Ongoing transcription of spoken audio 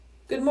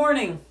Good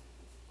morning.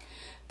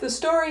 The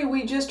story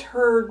we just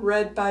heard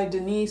read by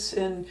Denise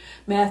in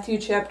Matthew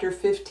chapter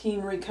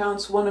 15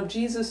 recounts one of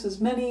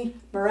Jesus' many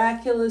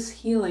miraculous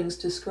healings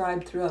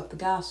described throughout the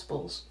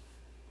Gospels.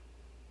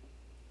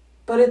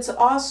 But it's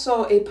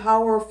also a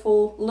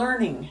powerful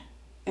learning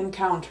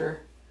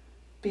encounter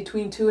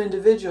between two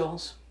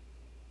individuals.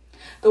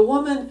 The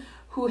woman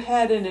who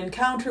had an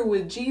encounter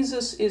with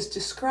Jesus is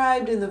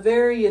described in the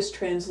various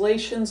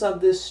translations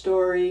of this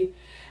story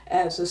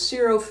as a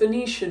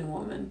Syrophoenician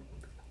woman,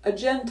 a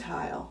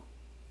Gentile,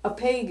 a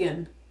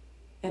pagan,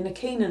 and a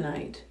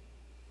Canaanite.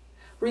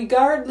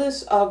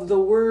 Regardless of the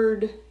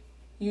word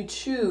you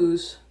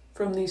choose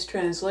from these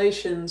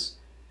translations,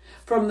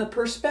 from the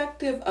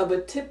perspective of a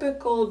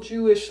typical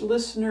Jewish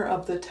listener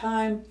of the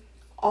time,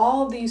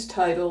 all these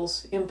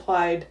titles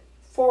implied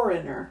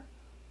foreigner,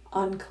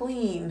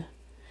 unclean,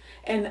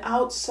 an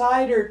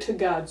outsider to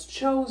God's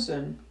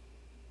chosen,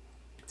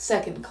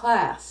 second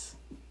class.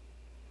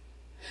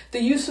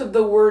 The use of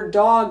the word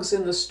dogs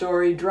in the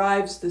story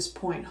drives this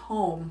point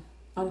home,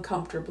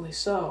 uncomfortably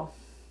so.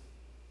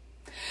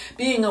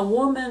 Being a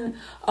woman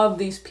of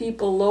these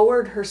people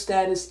lowered her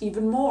status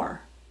even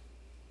more.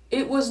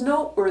 It was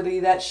noteworthy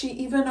that she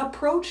even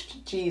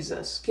approached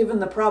Jesus, given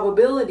the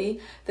probability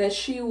that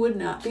she would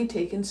not be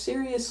taken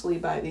seriously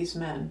by these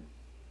men.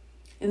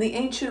 In the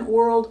ancient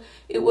world,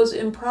 it was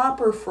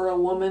improper for a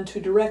woman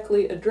to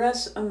directly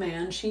address a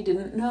man she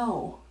didn't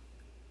know.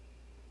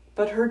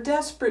 But her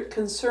desperate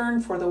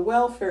concern for the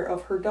welfare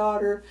of her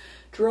daughter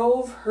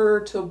drove her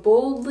to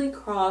boldly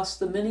cross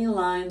the many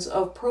lines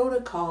of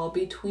protocol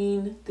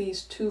between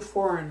these two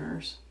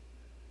foreigners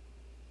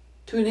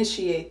to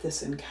initiate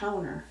this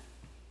encounter.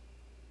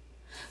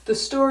 The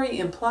story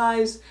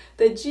implies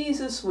that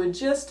Jesus would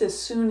just as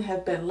soon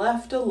have been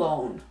left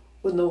alone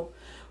when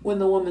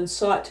the woman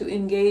sought to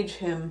engage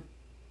him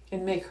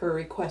and make her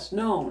request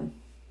known.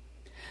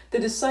 The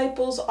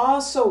disciples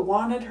also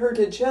wanted her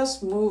to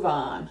just move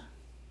on.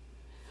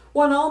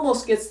 One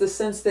almost gets the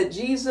sense that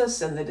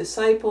Jesus and the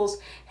disciples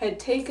had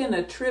taken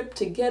a trip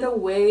to get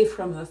away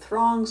from the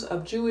throngs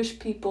of Jewish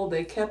people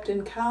they kept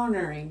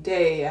encountering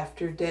day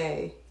after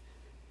day.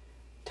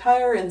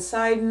 Tyre and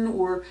Sidon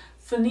were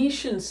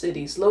Phoenician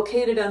cities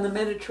located on the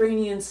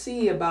Mediterranean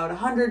Sea about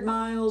 100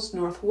 miles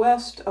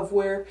northwest of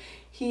where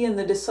he and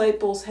the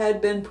disciples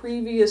had been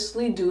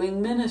previously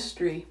doing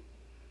ministry,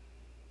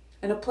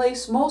 and a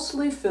place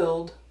mostly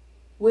filled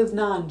with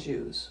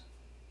non-Jews.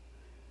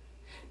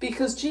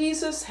 Because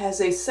Jesus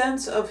has a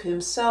sense of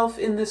himself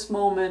in this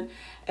moment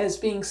as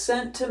being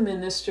sent to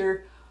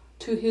minister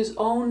to his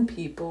own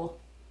people,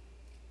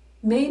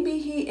 maybe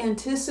he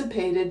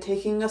anticipated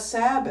taking a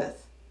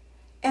Sabbath,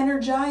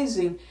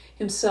 energizing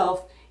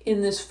himself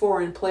in this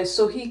foreign place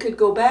so he could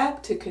go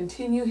back to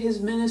continue his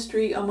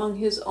ministry among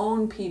his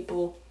own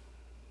people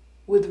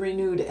with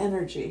renewed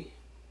energy.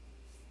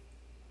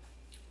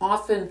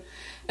 Often,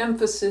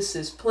 emphasis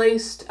is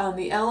placed on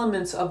the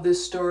elements of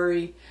this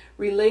story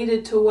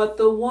related to what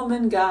the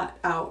woman got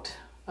out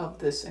of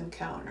this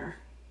encounter,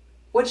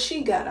 what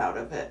she got out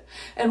of it,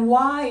 and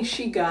why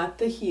she got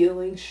the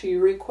healing she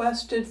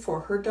requested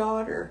for her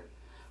daughter,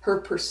 her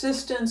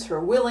persistence, her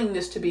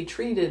willingness to be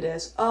treated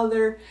as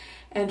other,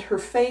 and her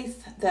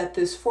faith that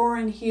this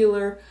foreign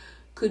healer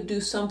could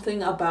do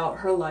something about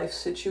her life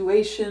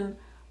situation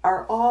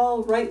are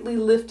all rightly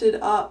lifted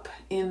up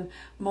in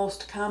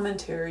most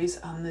commentaries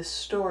on this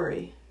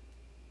story.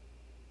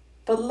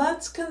 But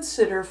let's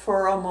consider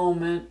for a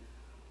moment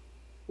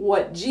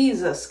what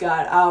Jesus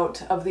got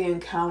out of the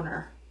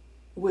encounter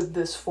with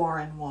this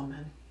foreign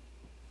woman.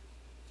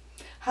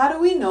 How do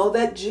we know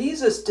that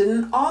Jesus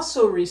didn't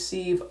also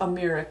receive a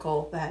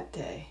miracle that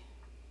day?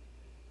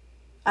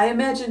 I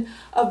imagine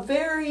a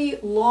very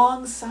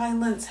long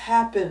silence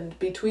happened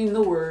between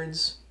the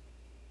words,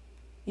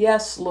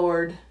 "Yes,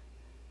 Lord,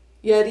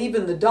 yet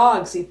even the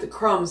dogs eat the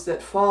crumbs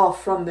that fall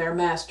from their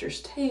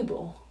master's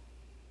table."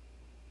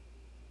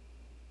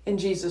 And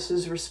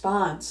Jesus'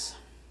 response,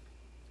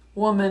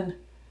 "Woman,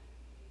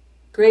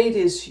 great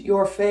is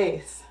your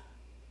faith."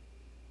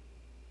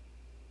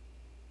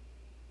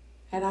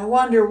 And I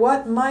wonder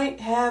what might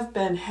have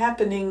been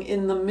happening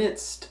in the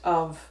midst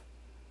of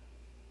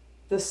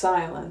the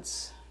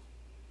silence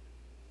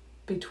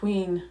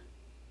between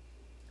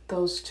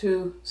those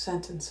two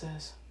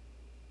sentences.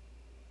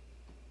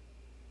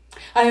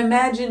 I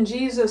imagine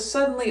Jesus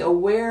suddenly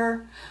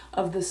aware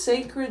of the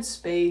sacred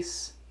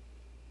space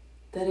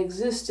that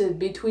existed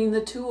between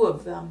the two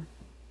of them.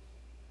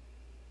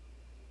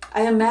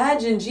 I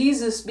imagine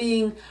Jesus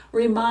being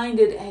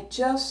reminded at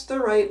just the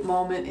right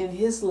moment in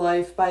his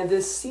life by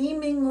this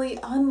seemingly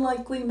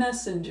unlikely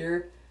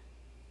messenger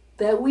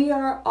that we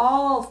are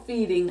all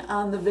feeding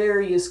on the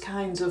various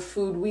kinds of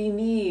food we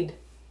need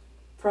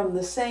from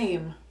the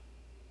same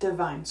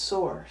divine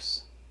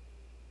source.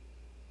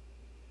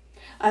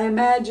 I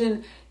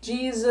imagine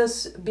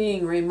Jesus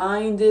being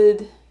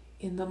reminded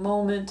in the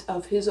moment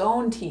of his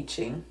own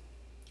teaching,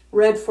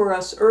 read for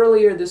us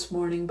earlier this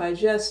morning by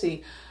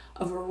Jesse,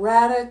 of a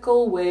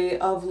radical way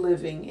of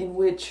living in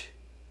which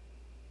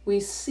we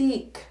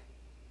seek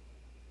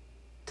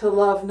to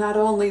love not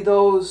only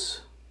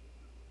those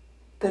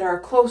that are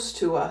close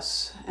to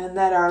us and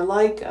that are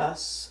like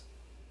us,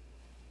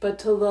 but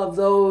to love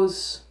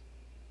those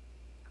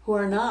who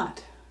are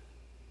not.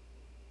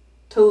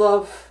 To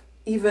love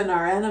even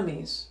our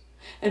enemies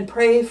and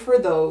pray for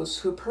those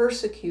who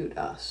persecute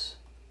us.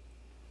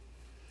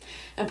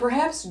 And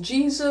perhaps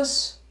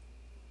Jesus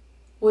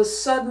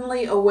was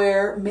suddenly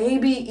aware,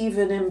 maybe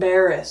even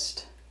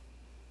embarrassed,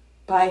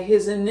 by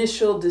his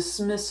initial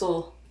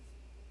dismissal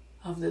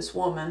of this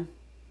woman,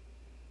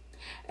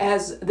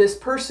 as this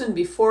person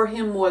before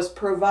him was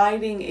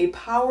providing a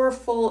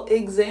powerful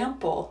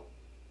example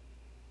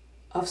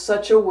of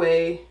such a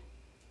way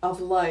of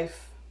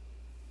life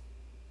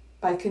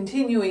by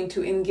continuing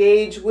to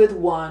engage with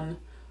one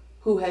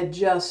who had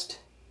just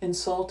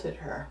insulted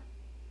her.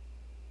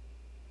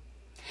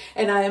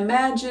 And I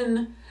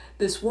imagine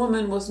this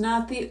woman was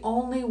not the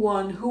only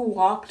one who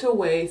walked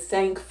away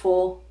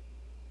thankful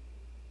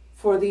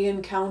for the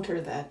encounter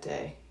that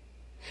day.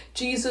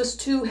 Jesus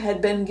too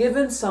had been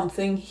given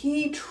something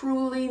he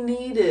truly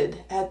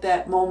needed at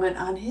that moment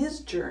on his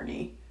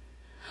journey.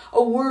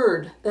 A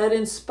word that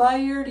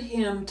inspired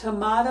him to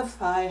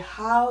modify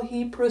how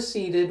he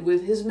proceeded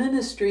with his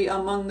ministry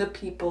among the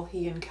people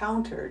he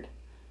encountered.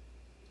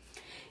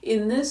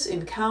 In this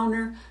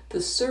encounter,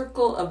 the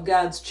circle of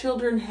God's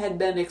children had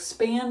been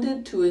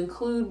expanded to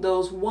include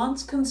those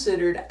once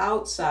considered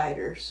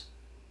outsiders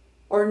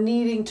or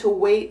needing to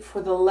wait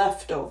for the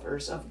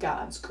leftovers of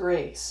God's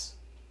grace.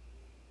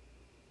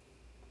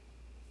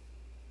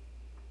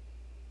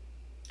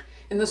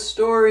 In the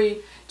story,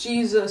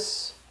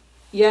 Jesus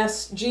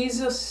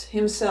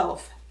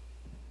himself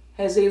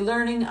has a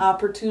learning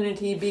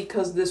opportunity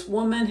because this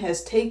woman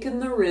has taken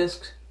the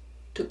risk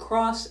to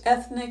cross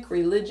ethnic,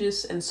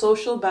 religious, and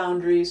social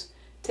boundaries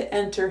to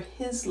enter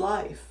his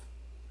life.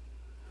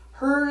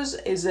 Hers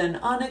is an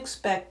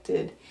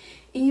unexpected,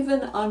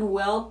 even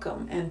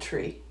unwelcome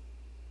entry,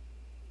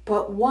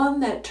 but one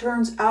that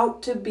turns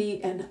out to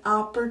be an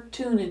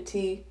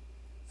opportunity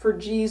for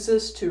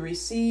Jesus to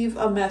receive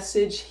a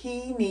message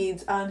he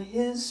needs on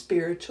his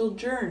spiritual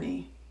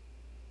journey.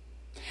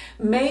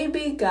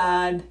 Maybe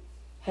God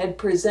had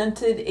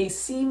presented a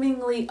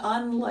seemingly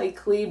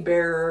unlikely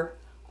bearer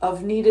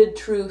of needed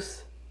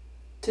truth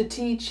to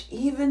teach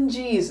even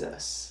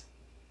Jesus,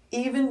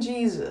 in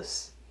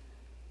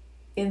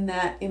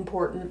that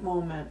important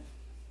moment.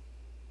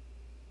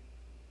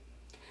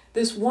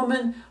 This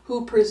woman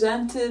who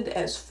presented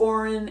as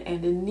foreign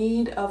and in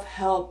need of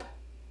help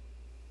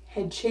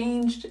had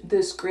changed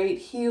this great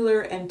healer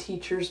and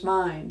teacher's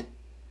mind,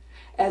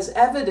 as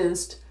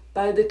evidenced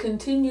by the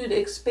continued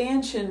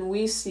expansion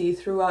we see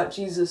throughout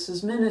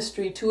Jesus'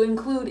 ministry to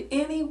include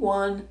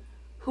anyone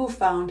who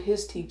found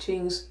his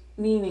teachings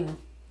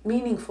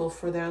meaningful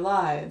for their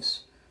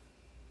lives.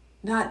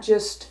 Not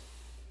just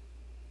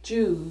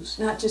Jews,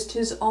 not just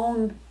his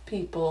own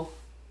people,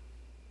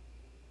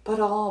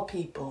 but all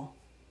people.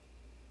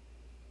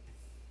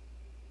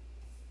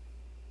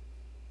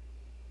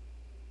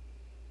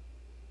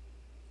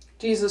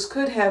 Jesus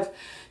could have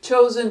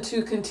chosen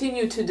to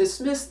continue to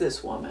dismiss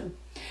this woman.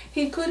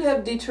 He could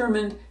have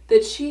determined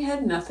that she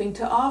had nothing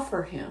to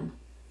offer him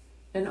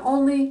and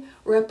only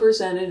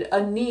represented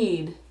a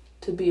need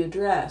to be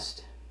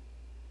addressed.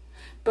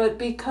 But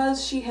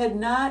because she had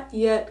not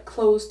yet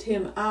closed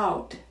him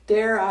out,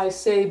 dare I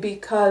say,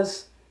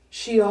 because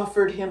she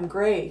offered him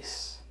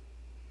grace,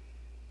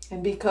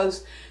 and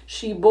because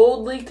she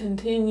boldly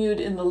continued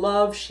in the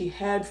love she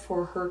had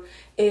for her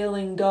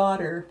ailing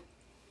daughter,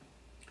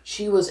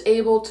 she was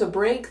able to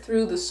break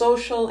through the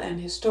social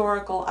and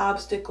historical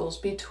obstacles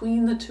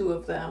between the two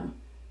of them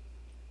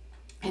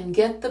and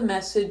get the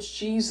message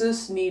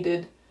Jesus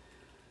needed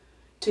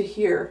to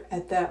hear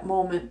at that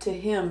moment to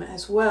him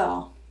as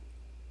well.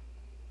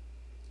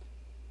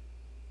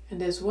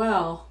 And as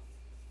well,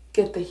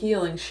 get the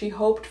healing she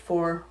hoped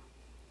for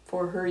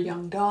her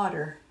young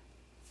daughter.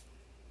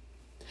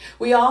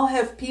 We all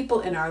have people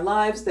in our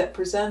lives that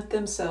present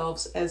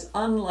themselves as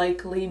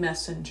unlikely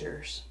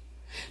messengers.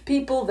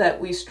 People that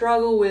we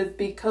struggle with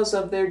because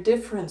of their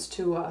difference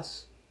to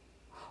us,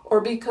 or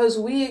because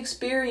we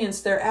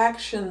experience their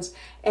actions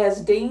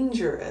as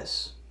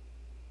dangerous,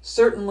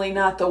 certainly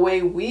not the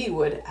way we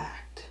would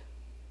act.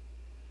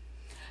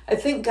 I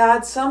think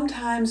God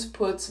sometimes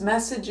puts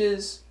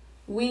messages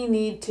we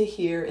need to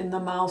hear in the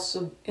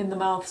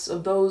mouths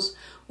of those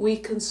we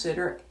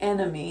consider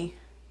enemy,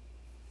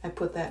 I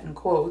put that in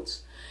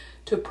quotes,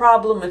 to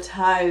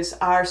problematize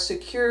our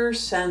secure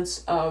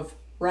sense of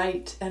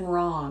right and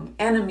wrong,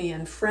 enemy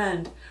and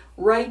friend,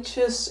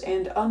 righteous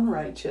and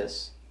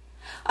unrighteous.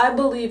 I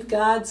believe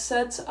God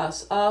sets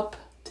us up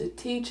to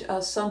teach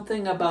us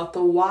something about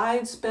the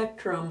wide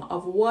spectrum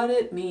of what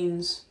it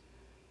means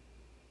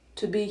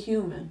to be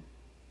human,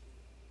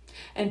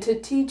 and to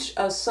teach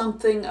us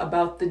something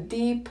about the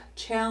deep,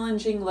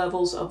 challenging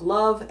levels of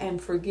love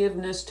and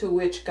forgiveness to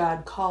which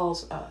God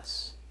calls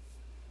us.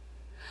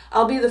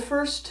 I'll be the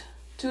first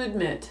to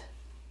admit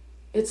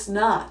it's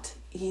not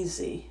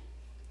easy.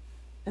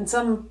 In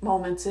some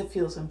moments it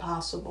feels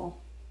impossible.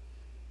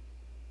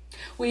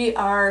 We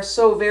are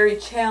so very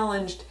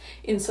challenged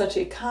in such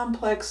a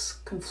complex,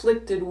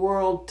 conflicted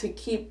world to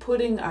keep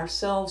putting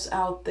ourselves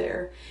out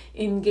there,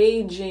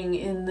 engaging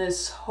in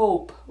this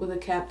hope with a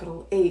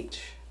capital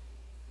H,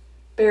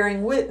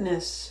 bearing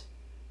witness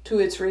to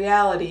its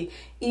reality,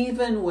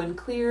 even when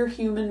clear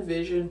human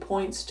vision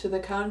points to the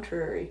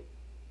contrary.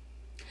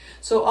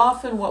 So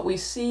often what we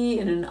see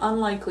in an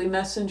unlikely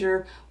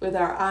messenger with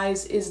our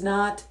eyes is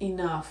not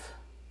enough.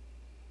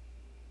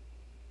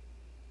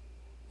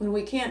 When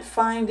we can't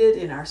find it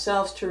in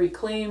ourselves to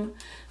reclaim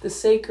the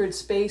sacred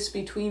space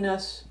between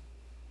us,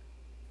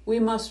 we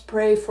must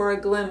pray for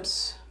a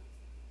glimpse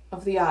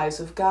of the eyes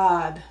of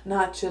God,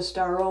 not just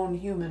our own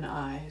human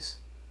eyes.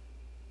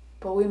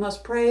 But we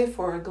must pray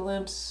for a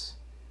glimpse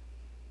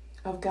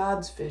of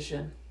God's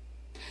vision,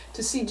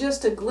 to see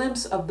just a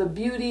glimpse of the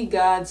beauty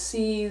God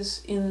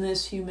sees in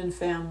this human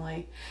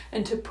family,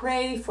 and to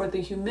pray for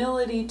the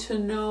humility to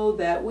know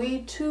that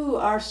we too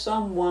are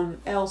someone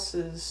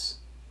else's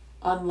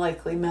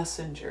unlikely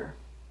messenger.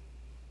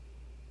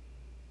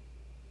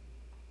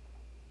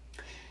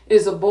 It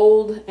is a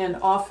bold and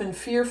often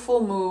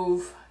fearful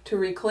move to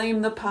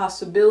reclaim the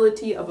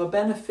possibility of a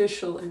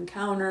beneficial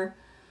encounter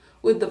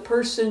with the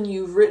person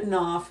you've written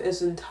off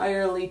as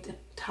entirely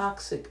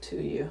toxic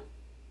to you.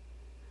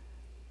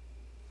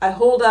 I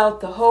hold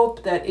out the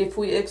hope that if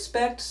we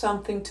expect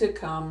something to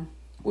come,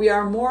 we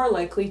are more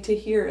likely to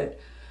hear it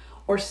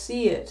or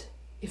see it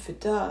if it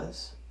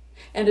does.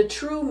 And a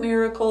true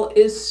miracle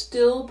is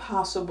still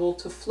possible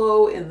to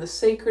flow in the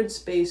sacred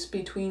space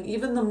between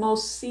even the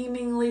most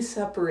seemingly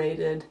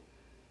separated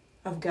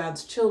of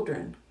God's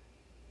children.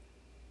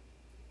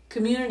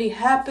 Community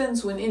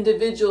happens when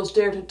individuals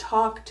dare to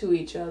talk to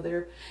each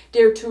other,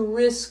 dare to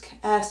risk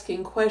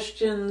asking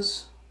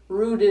questions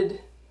rooted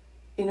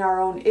in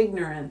our own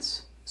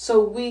ignorance,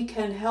 so we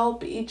can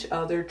help each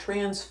other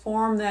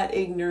transform that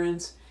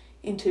ignorance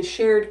into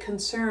shared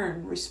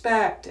concern,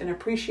 respect, and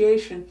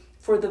appreciation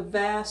for the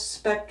vast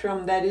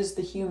spectrum that is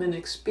the human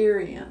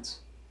experience.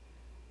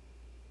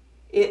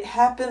 It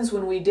happens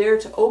when we dare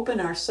to open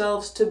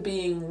ourselves to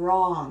being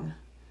wrong,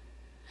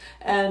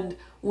 and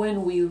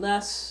when we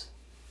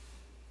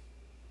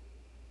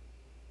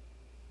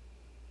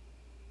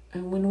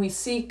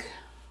seek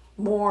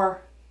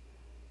more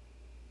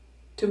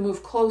to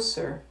move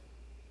closer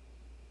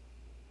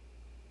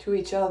to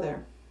each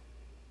other.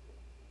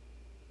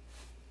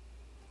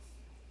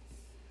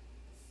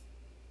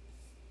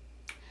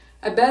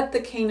 I bet the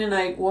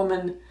Canaanite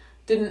woman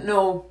didn't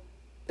know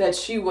that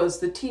she was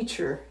the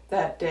teacher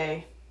that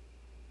day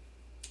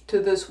to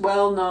this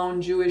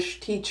well-known Jewish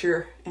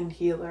teacher and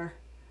healer.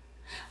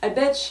 I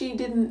bet she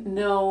didn't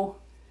know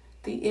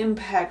the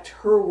impact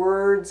her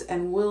words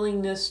and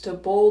willingness to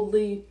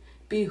boldly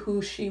be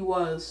who she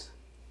was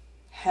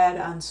had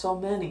on so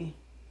many.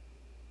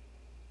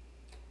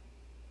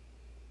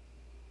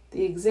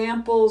 The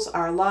examples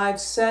our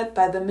lives set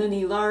by the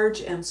many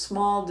large and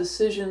small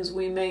decisions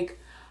we make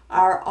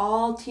are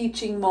all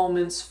teaching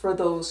moments for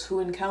those who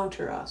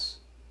encounter us,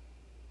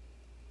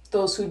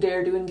 those who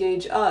dare to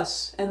engage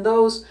us, and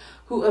those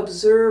who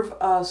observe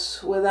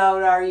us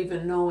without our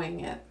even knowing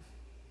it.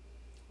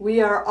 We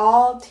are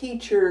all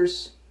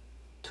teachers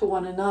to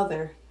one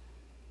another,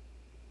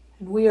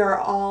 and we are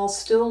all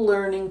still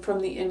learning from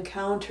the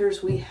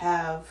encounters we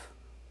have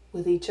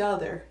with each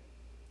other.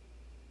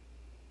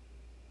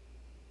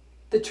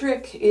 The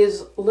trick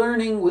is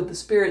learning with the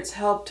Spirit's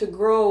help to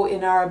grow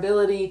in our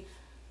ability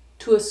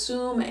to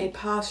assume a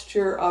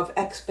posture of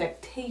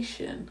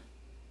expectation,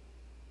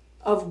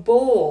 of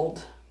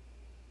bold,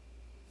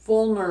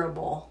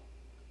 vulnerable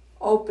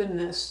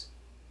openness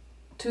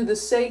to the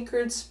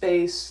sacred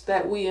space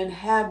that we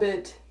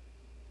inhabit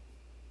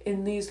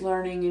in these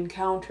learning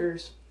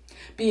encounters,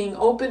 being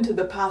open to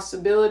the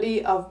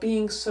possibility of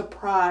being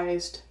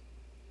surprised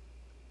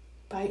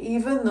by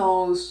even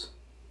those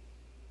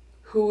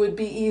who would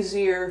be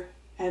easier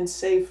and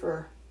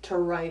safer to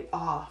write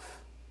off.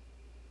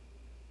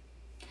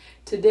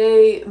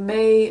 Today,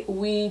 may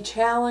we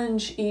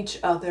challenge each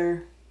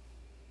other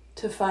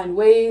to find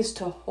ways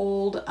to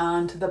hold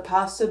on to the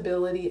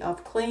possibility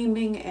of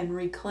claiming and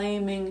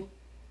reclaiming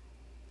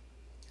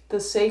the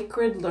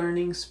sacred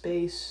learning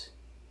space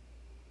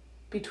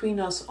between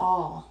us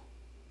all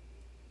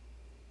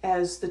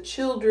as the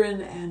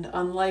children and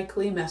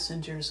unlikely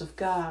messengers of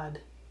God.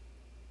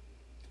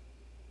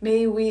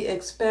 May we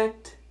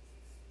expect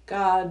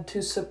God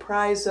to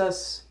surprise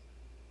us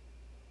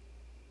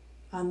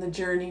on the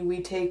journey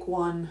we take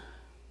one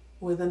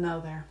with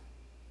another.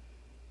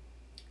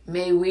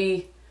 May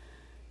we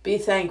be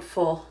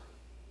thankful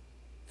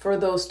for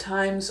those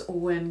times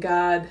when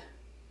God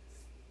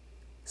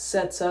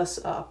sets us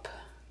up.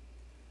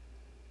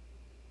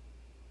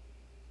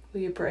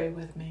 Will you pray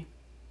with me?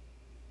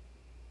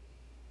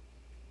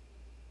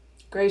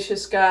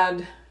 Gracious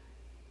God,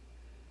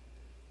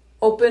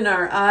 open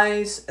our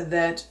eyes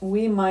that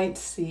we might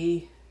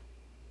see.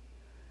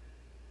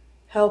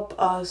 Help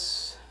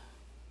us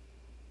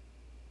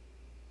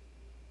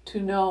to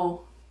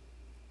know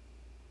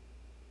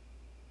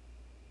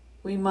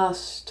We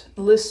must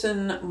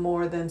listen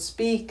more than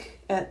speak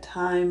at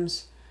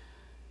times,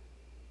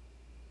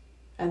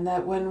 and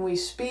that when we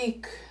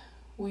speak,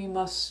 we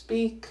must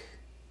speak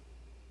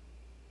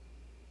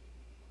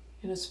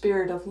in a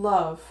spirit of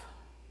love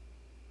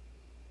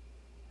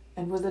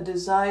and with a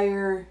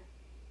desire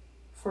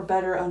for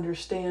better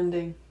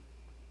understanding.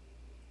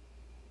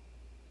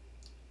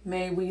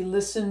 May we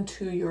listen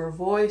to your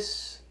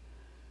voice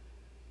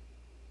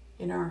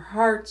in our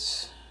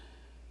hearts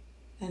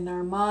and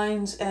our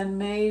minds, and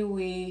may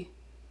we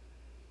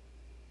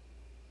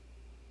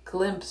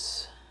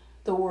glimpse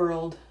the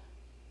world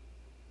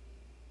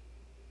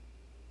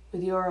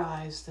with your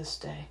eyes this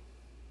day.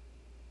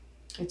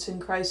 It's in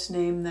Christ's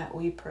name that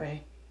we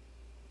pray.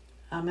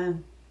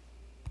 Amen.